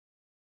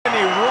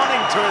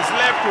to his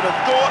left, would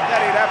have thought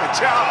that he'd have a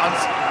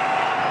chance.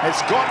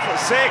 It's gone for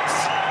 6.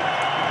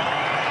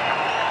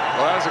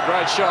 Well, that was a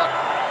great shot.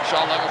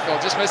 Charles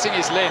Lagerfeld just missing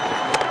his length.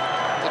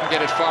 Didn't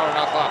get it far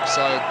enough up.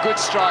 So good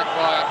strike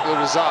by Abdul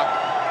Razzaq.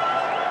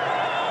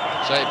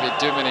 JP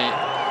Duminy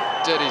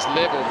did his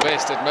level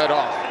best at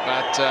mid-off,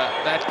 but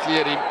that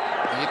cleared him.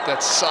 He hit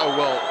that so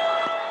well.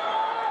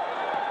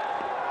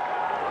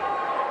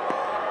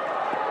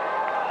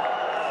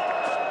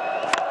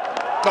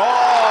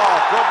 Oh,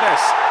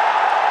 goodness.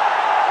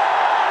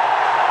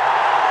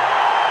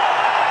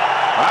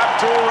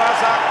 Abdul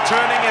Razzaq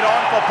turning it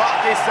on for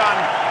Pakistan.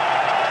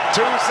 2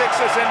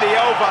 sixes in the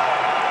over.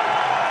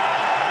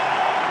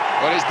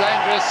 Well, he's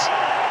dangerous.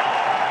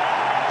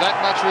 That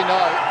much we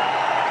know.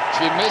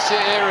 If you miss your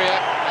area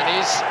and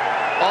he's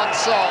on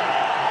song,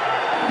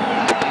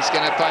 he's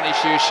going to punish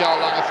you.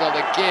 Charles Lagerfeld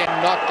again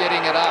not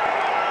getting it up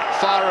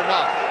far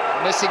enough,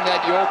 missing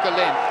that Yorker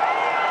length.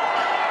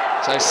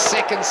 So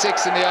second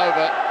 6 in the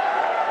over.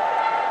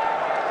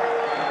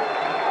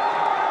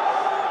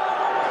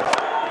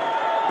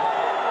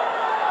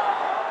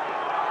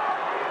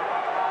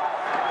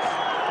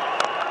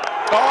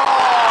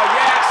 Oh,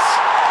 yes.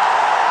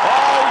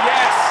 Oh,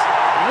 yes.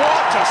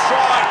 What a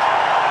strike.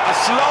 A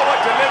slower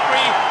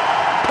delivery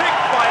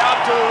picked by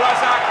Abdul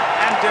Razzaq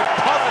and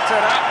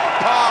deposited at the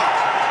park.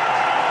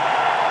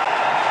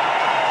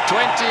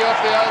 20 off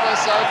the over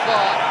so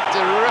far.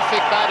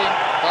 Terrific batting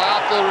by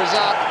Abdul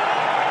Razzaq.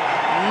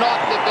 Not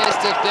the best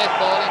of death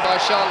bowling by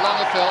Charles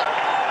Lagerfeld.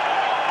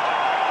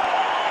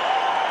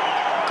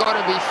 Got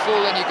to be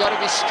full and you got to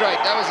be straight.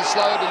 That was a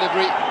slower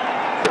delivery,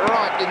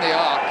 right in the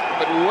arc,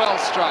 but well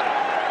struck.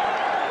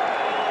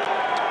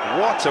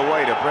 What a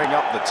way to bring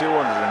up the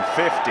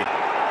 250.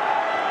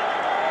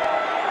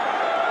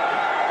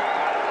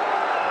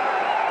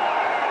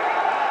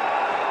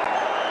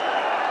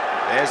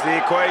 There's the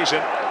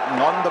equation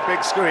on the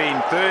big screen.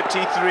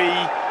 33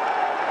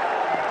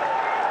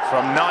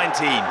 from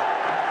 19.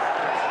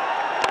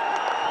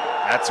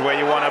 That's where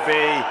you want to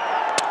be.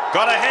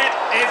 Got a hit.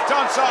 It's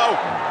done so.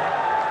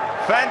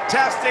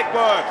 Fantastic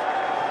work.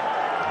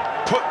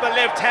 Put the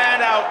left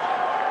hand out.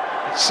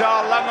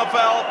 Charles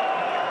Lagerfeld.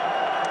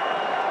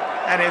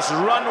 And his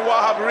run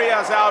Wahab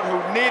Riaz out,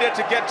 who needed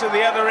to get to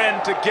the other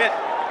end to get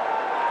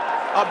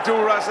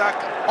Abdul Razzaq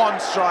on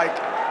strike.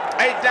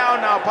 8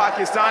 down now,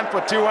 Pakistan, for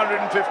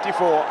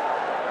 254.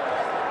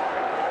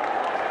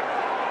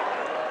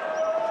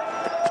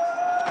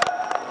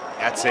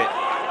 That's it.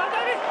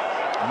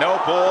 No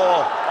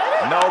ball.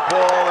 No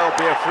ball. There'll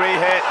be a free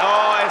hit.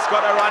 Oh, it's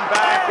got to run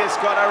back. It's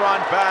got to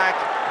run back.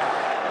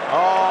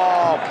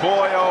 Oh,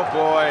 boy, oh,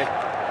 boy.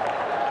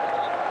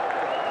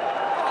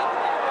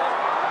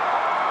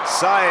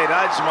 Syed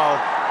Ajmal,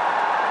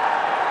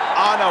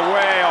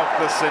 unaware of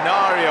the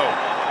scenario.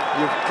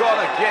 You've got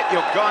to get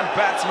your gun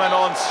batsman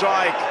on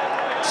strike.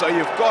 So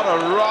you've got to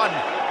run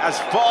as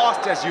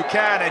fast as you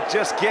can and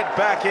just get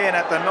back in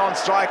at the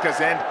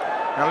non-striker's end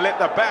and let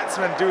the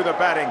batsman do the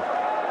batting.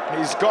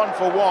 He's gone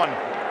for 1.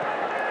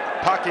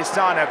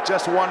 Pakistan have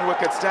just 1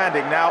 wicket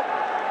standing now.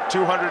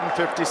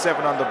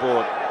 257 on the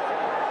board.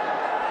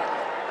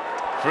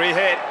 Free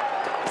hit.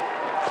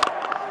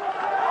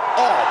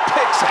 Oh,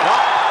 picks it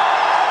up.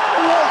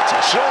 What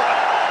a shot!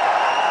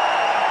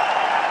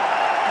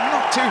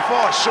 Not too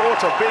far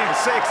short of being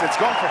 6. It's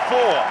gone for 4.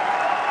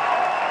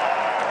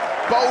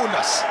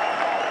 Bonus.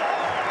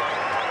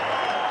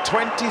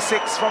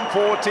 26 from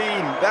 14.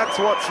 That's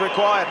what's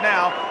required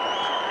now.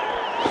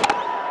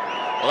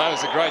 Well, that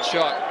was a great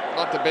shot.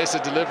 Not the best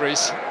of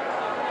deliveries.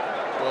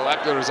 Well,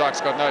 Abdul Razzaq's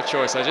got no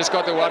choice. They just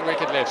got the 1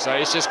 wicket left, so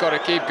he's just got to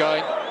keep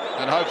going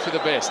and hope for the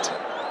best.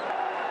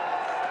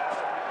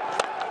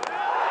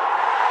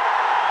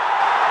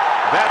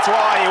 That's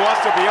why he wants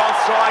to be on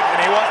strike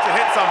and he wants to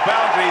hit some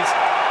boundaries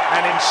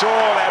and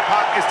ensure that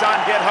Pakistan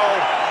get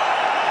home.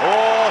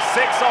 Oh,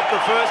 6 off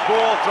the first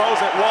ball, throws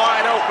it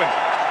wide open.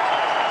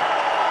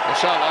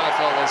 Charles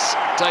Lagerfeld is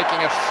taking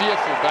a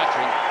fearful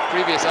battering.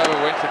 Previous over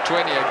went for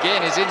 20.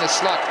 Again, he's in the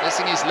slot,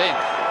 missing his length.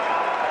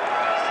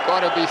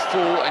 Got to be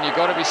full and you've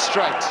got to be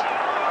straight.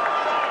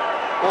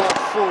 All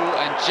full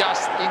and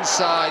just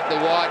inside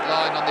the wide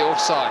line on the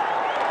offside.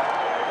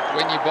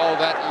 When you bowl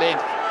that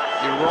length,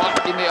 you're right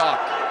in the arc.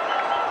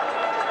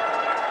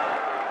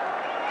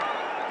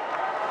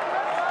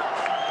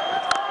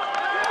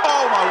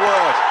 Oh my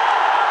word.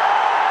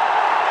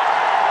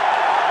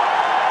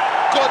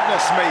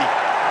 Goodness me.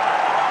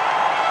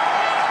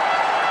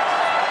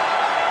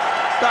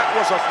 That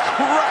was a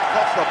crack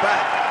off the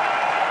bat.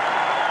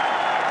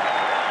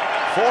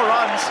 4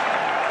 runs.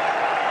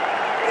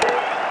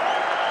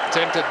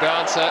 Attempted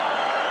bouncer.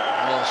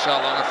 Well,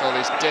 Charles Lagerfeld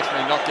is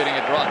definitely not getting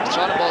it right. He's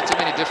trying to bowl too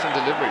many different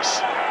deliveries.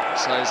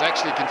 So he's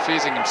actually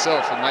confusing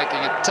himself and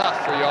making it tough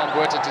for Jan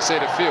Buerta to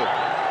set a field.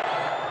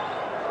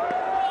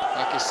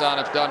 Pakistan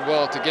have done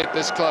well to get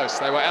this close.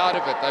 They were out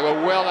of it. They were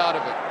well out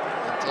of it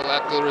until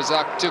Abdul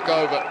Razzaq took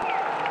over.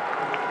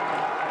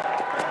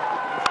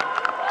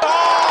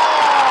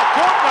 Oh,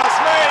 goodness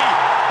me!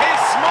 He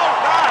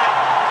smoked that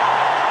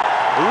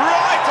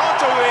right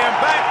onto the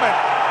embankment.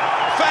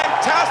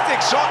 Fantastic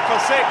Fantastic shot for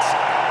 6.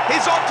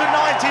 He's on to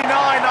 99,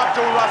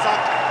 Abdul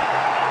Razzaq.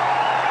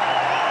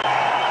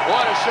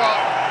 What a shot.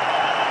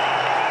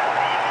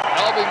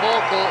 Abdul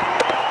Razzaq,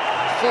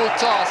 full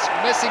toss,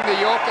 missing the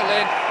Yorker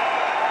length.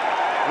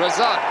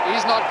 Razzaq,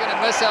 he's not going to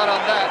miss out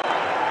on that.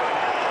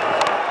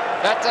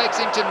 That takes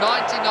him to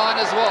 99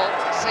 as well.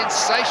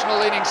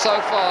 Sensational inning so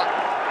far.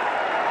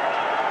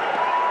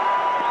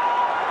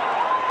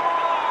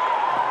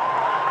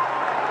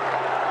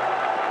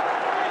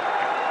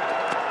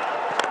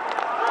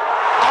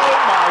 Oh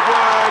my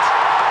word!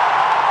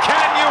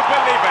 Can you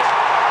believe it?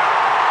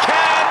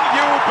 Can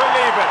you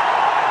believe it?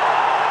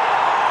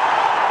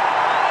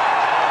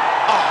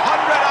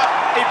 100 up,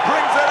 he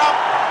brings it up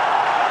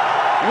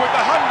with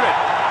 100.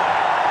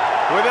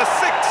 With a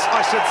 6,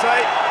 I should say.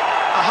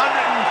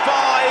 105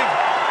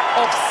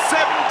 of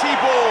 70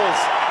 balls.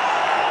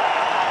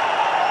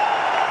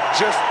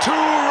 Just 2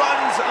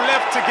 runs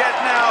left to get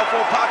now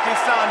for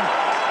Pakistan.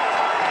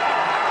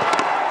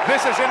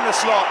 This is in the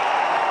slot,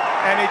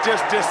 and he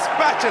just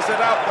dispatches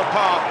it out the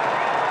park.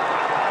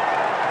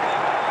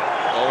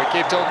 Oh, we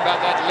keep talking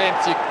about that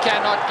length. You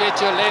cannot get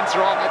your length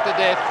wrong at the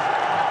death.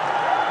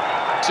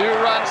 2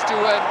 runs to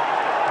win.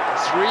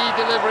 3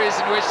 deliveries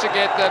in which to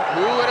get them.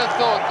 Who would have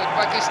thought that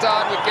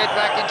Pakistan would get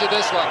back into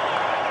this one?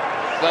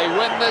 If they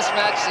win this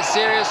match, the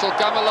series will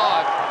come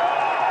alive.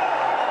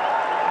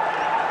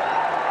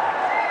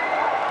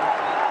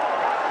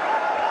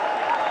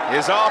 He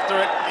was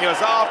after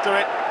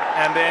it,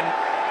 and then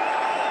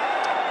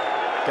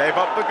gave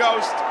up the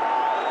ghost.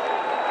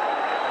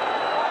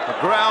 The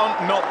ground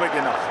not big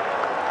enough.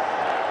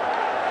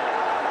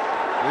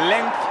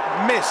 Length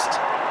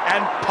missed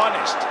and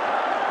punished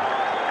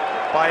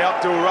by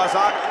Abdul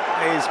Razzaq.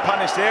 He's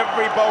punished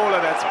every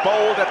bowler that's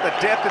bowled at the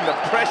death in the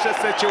pressure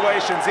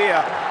situations here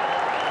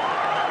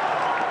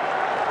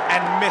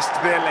and missed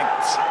their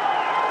lengths.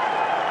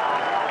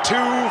 2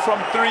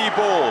 from 3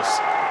 balls.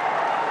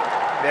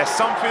 There's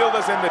some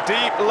fielders in the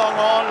deep, long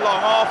on, long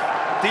off,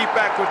 deep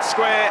backward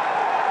square,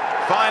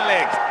 fine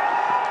leg.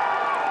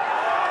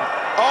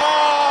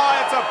 Oh,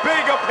 it's a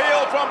big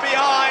appeal from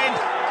behind.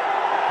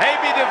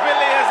 AB de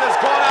Villiers has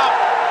gone up,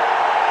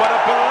 but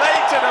a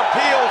belated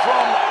appeal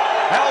from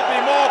Helby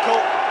Morkel.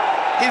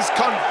 He's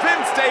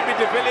convinced AB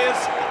de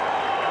Villiers,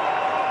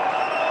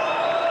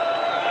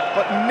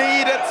 but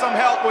needed some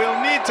help.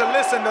 We'll need to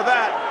listen to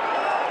that.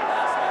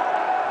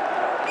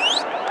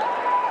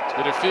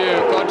 There's been a few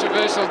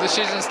controversial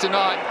decisions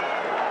tonight.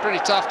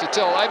 Pretty tough to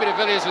tell. AB de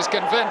Villiers was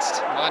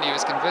convinced. Mind he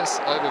was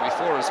convinced over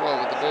before as well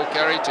that the ball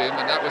carried to him,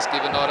 and that was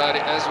given not out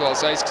as well.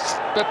 So he's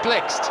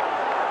perplexed,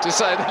 to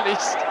say the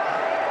least.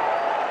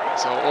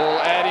 So all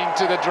adding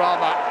to the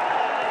drama.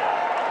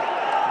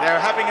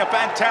 They're having a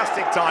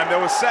fantastic time. They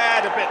were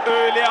sad a bit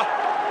earlier.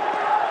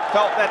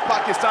 Felt that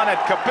Pakistan had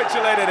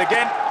capitulated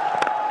again.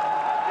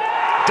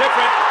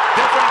 Different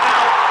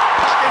now.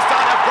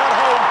 Pakistan have got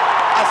home.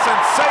 A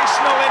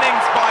sensational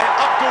innings by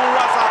Abdul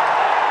Razzaq.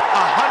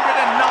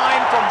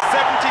 109 from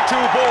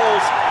 72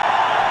 balls.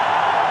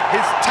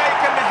 He's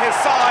taken his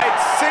side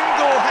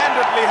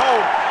single-handedly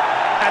home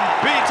and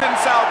beaten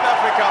South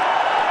Africa.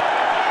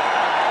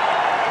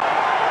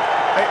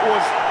 It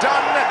was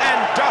done and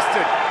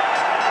dusted.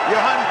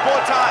 Johan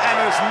Botha and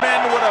his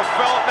men would have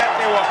felt that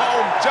they were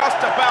home,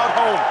 just about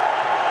home,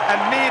 and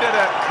needed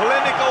a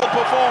clinical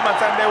performance,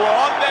 and they were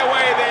on their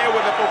way there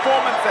with a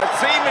performance that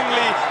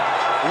seemingly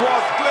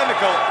was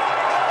clinical.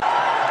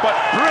 But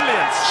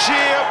brilliance,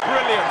 sheer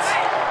brilliance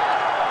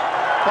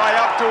by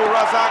Abdul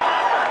Razzaq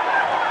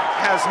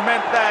has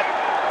meant that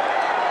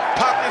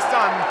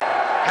Pakistan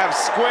have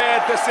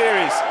squared the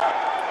series.